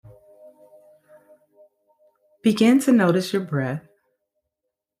Begin to notice your breath.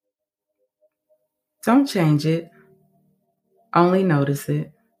 Don't change it, only notice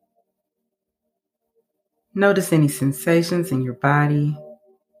it. Notice any sensations in your body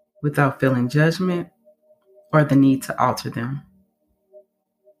without feeling judgment or the need to alter them.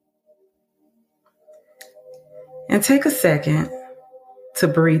 And take a second to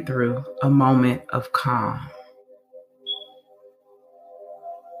breathe through a moment of calm.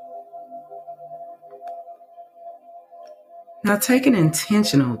 Now take an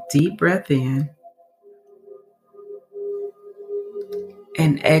intentional deep breath in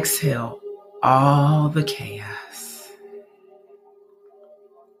and exhale all the chaos.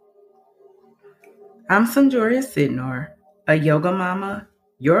 I'm Sanjoria Sidnor, a yoga mama,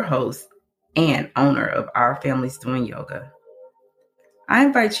 your host, and owner of Our Families Doing Yoga. I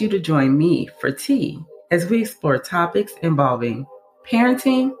invite you to join me for tea as we explore topics involving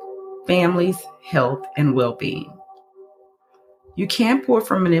parenting, families, health, and well-being. You can't pour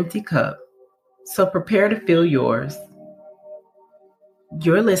from an empty cup, so prepare to fill yours.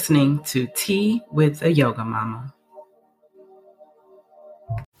 You're listening to Tea with a Yoga Mama.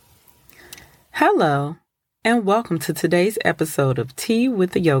 Hello, and welcome to today's episode of Tea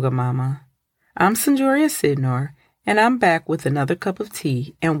with the Yoga Mama. I'm Sanjoria Sidnor, and I'm back with another cup of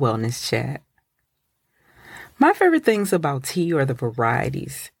tea and wellness chat. My favorite things about tea are the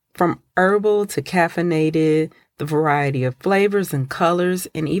varieties, from herbal to caffeinated, the variety of flavors and colors,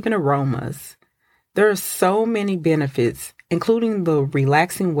 and even aromas. There are so many benefits, including the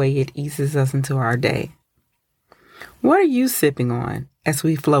relaxing way it eases us into our day. What are you sipping on as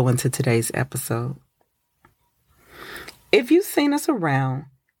we flow into today's episode? If you've seen us around,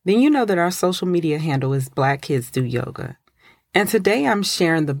 then you know that our social media handle is Black Kids Do Yoga. And today I'm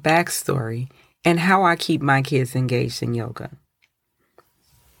sharing the backstory and how I keep my kids engaged in yoga.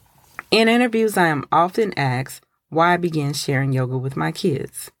 In interviews, I am often asked why I began sharing yoga with my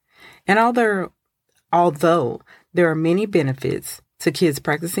kids. And although there are many benefits to kids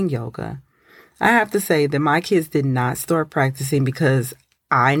practicing yoga, I have to say that my kids did not start practicing because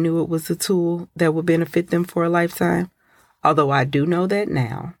I knew it was a tool that would benefit them for a lifetime, although I do know that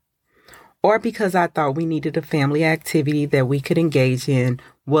now, or because I thought we needed a family activity that we could engage in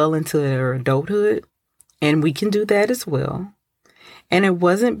well into their adulthood, and we can do that as well. And it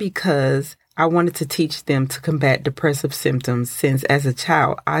wasn't because I wanted to teach them to combat depressive symptoms, since as a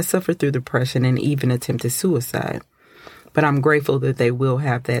child, I suffered through depression and even attempted suicide. But I'm grateful that they will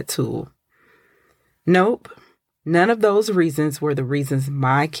have that tool. Nope, none of those reasons were the reasons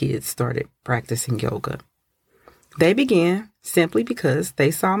my kids started practicing yoga. They began simply because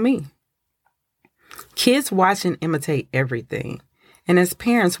they saw me. Kids watch and imitate everything. And as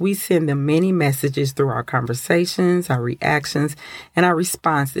parents, we send them many messages through our conversations, our reactions, and our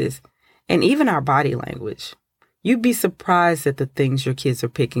responses, and even our body language. You'd be surprised at the things your kids are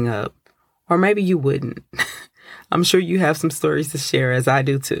picking up, or maybe you wouldn't. I'm sure you have some stories to share, as I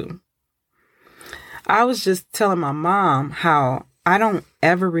do too. I was just telling my mom how I don't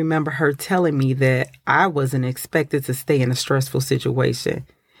ever remember her telling me that I wasn't expected to stay in a stressful situation.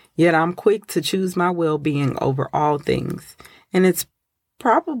 Yet I'm quick to choose my well-being over all things. And it's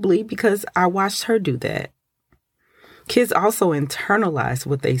probably because I watched her do that. Kids also internalize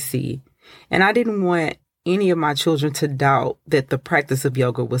what they see. And I didn't want any of my children to doubt that the practice of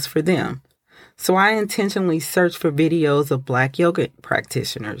yoga was for them. So I intentionally searched for videos of Black yoga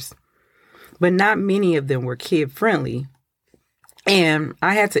practitioners. But not many of them were kid-friendly. And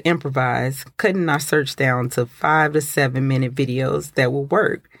I had to improvise, cutting our search down to 5 to 7 minute videos that will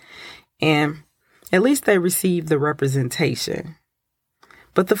work. And at least they received the representation.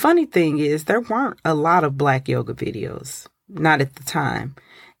 But the funny thing is, there weren't a lot of Black yoga videos, not at the time.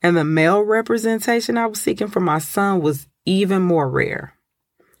 And the male representation I was seeking for my son was even more rare.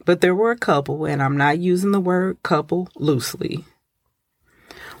 But there were a couple, and I'm not using the word couple loosely.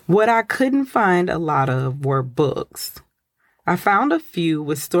 What I couldn't find a lot of were books. I found a few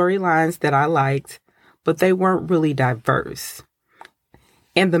with storylines that I liked, but they weren't really diverse.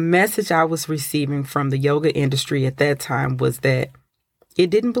 And the message I was receiving from the yoga industry at that time was that it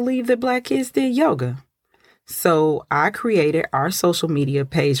didn't believe that Black kids did yoga. So I created our social media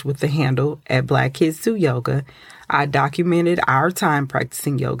page with the handle at Black Kids Do Yoga. I documented our time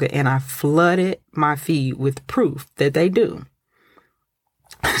practicing yoga, and I flooded my feed with proof that they do.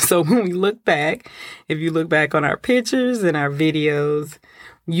 So when we look back, if you look back on our pictures and our videos,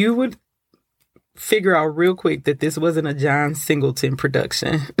 you would figure out real quick that this wasn't a John Singleton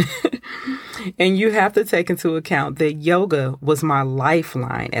production. And you have to take into account that yoga was my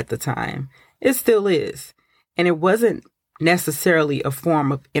lifeline at the time. It still is. And it wasn't necessarily a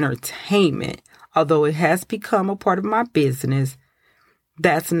form of entertainment. Although it has become a part of my business,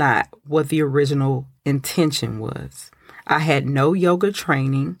 that's not what the original intention was. I had no yoga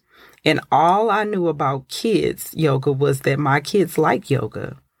training, and all I knew about kids yoga was that my kids like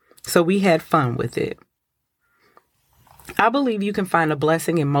yoga. So we had fun with it. I believe you can find a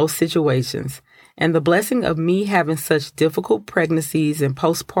blessing in most situations, and the blessing of me having such difficult pregnancies and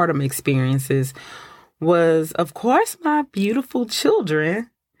postpartum experiences was, of course, my beautiful children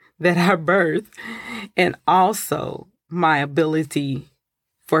that I birthed, and also my ability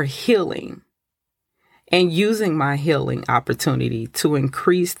for healing and using my healing opportunity to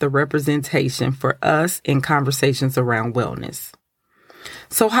increase the representation for us in conversations around wellness.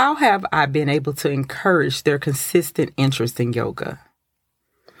 So how have I been able to encourage their consistent interest in yoga?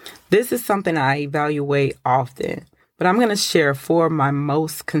 This is something I evaluate often, but I'm going to share 4 of my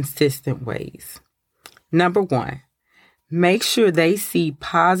most consistent ways. Number 1, make sure they see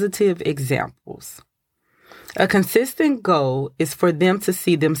positive examples. A consistent goal is for them to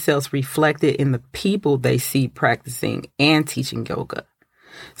see themselves reflected in the people they see practicing and teaching yoga.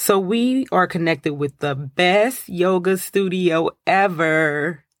 So we are connected with the best yoga studio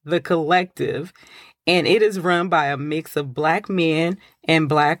ever, The Collective, and it is run by a mix of Black men and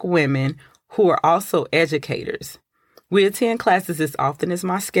Black women who are also educators. We attend classes as often as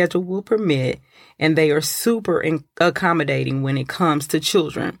my schedule will permit, and they are super accommodating when it comes to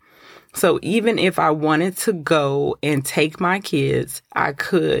children. So even if I wanted to go and take my kids, I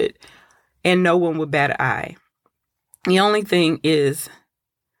could, and no one would bat an eye. The only thing is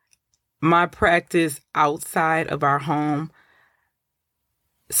my practice outside of our home,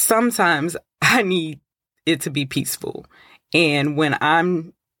 sometimes I need it to be peaceful. And when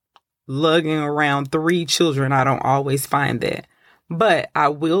I'm lugging around 3 children, I don't always find that. But I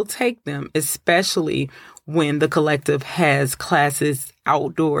will take them, especially when the collective has classes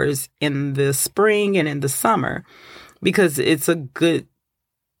outdoors in the spring and in the summer, because it's a good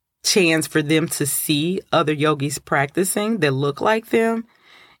chance for them to see other yogis practicing that look like them.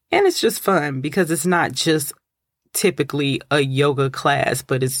 And it's just fun because it's not just typically a yoga class,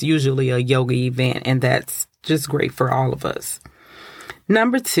 but it's usually a yoga event. And that's just great for all of us.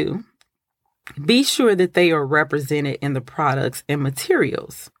 Number 2, be sure that they are represented in the products and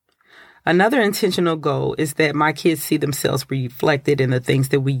materials. Another intentional goal is that my kids see themselves reflected in the things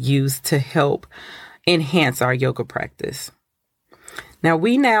that we use to help enhance our yoga practice. Now,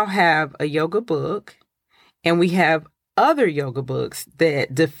 we now have a yoga book, and we have other yoga books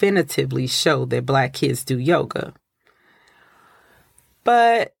that definitively show that Black kids do yoga.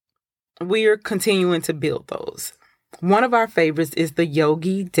 But we are continuing to build those. One of our favorites is the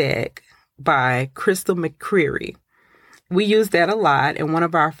Yogi Deck by Crystal McCreary. We use that a lot, and one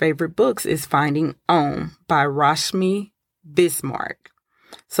of our favorite books is Finding Om by Rashmi Bismarck.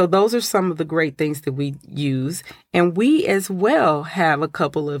 So those are some of the great things that we use, and we as well have a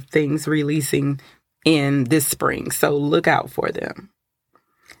couple of things releasing in this spring, so look out for them.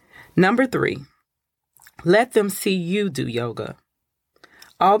 Number 3, let them see you do yoga.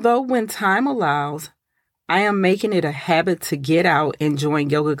 Although when time allows, I am making it a habit to get out and join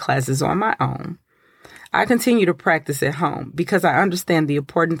yoga classes on my own. I continue to practice at home because I understand the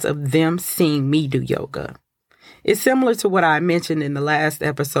importance of them seeing me do yoga. It's similar to what I mentioned in the last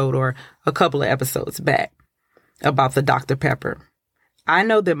episode or a couple of episodes back about the Dr. Pepper. I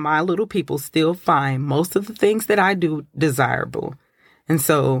know that my little people still find most of the things that I do desirable. And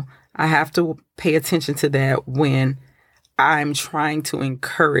so I have to pay attention to that when I'm trying to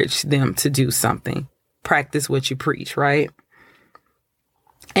encourage them to do something. Practice what you preach, right?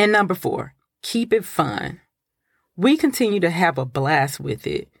 And number 4, keep it fun. We continue to have a blast with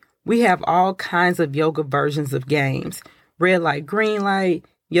it. We have all kinds of yoga versions of games. Red light, green light,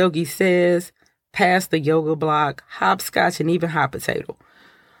 Yogi Says, Pass the Yoga Block, Hopscotch, and even Hot Potato.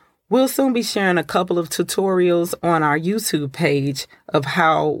 We'll soon be sharing a couple of tutorials on our YouTube page of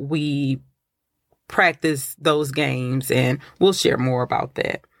how we practice those games, and we'll share more about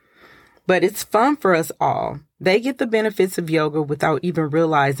that. But it's fun for us all. They get the benefits of yoga without even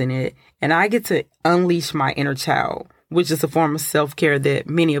realizing it, and I get to unleash my inner child, which is a form of self-care that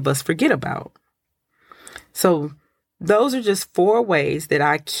many of us forget about. So those are just 4 ways that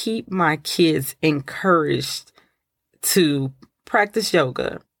I keep my kids encouraged to practice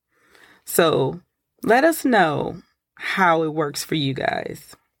yoga. So let us know how it works for you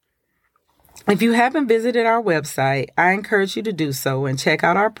guys. If you haven't visited our website, I encourage you to do so and check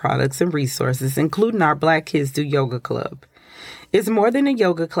out our products and resources, including our Black Kids Do Yoga Club. It's more than a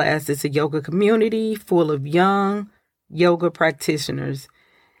yoga class. It's a yoga community full of young yoga practitioners,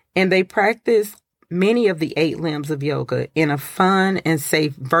 and they practice many of the 8 limbs of yoga in a fun and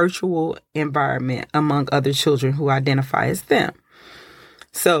safe virtual environment among other children who identify as them.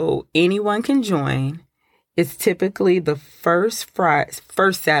 So anyone can join. It's typically the first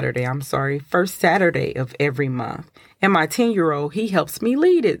Saturday of every month. And my 10-year-old, he helps me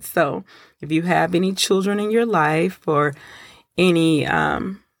lead it. So if you have any children in your life or any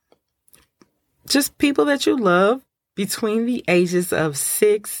just people that you love between the ages of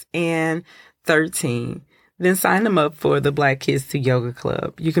 6 and 13, then sign them up for the Black Kids to Yoga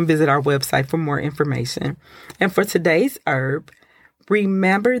Club. You can visit our website for more information. And for today's herb,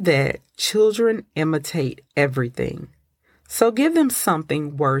 remember that children imitate everything. So give them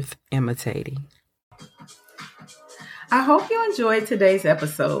something worth imitating. I hope you enjoyed today's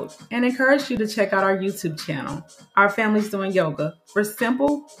episode and encourage you to check out our YouTube channel, Our Family's Doing Yoga, for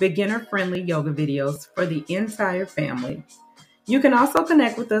simple, beginner-friendly yoga videos for the entire family. You can also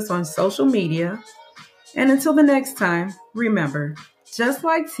connect with us on social media. And until the next time, remember, just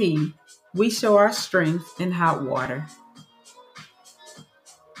like tea, we show our strength in hot water.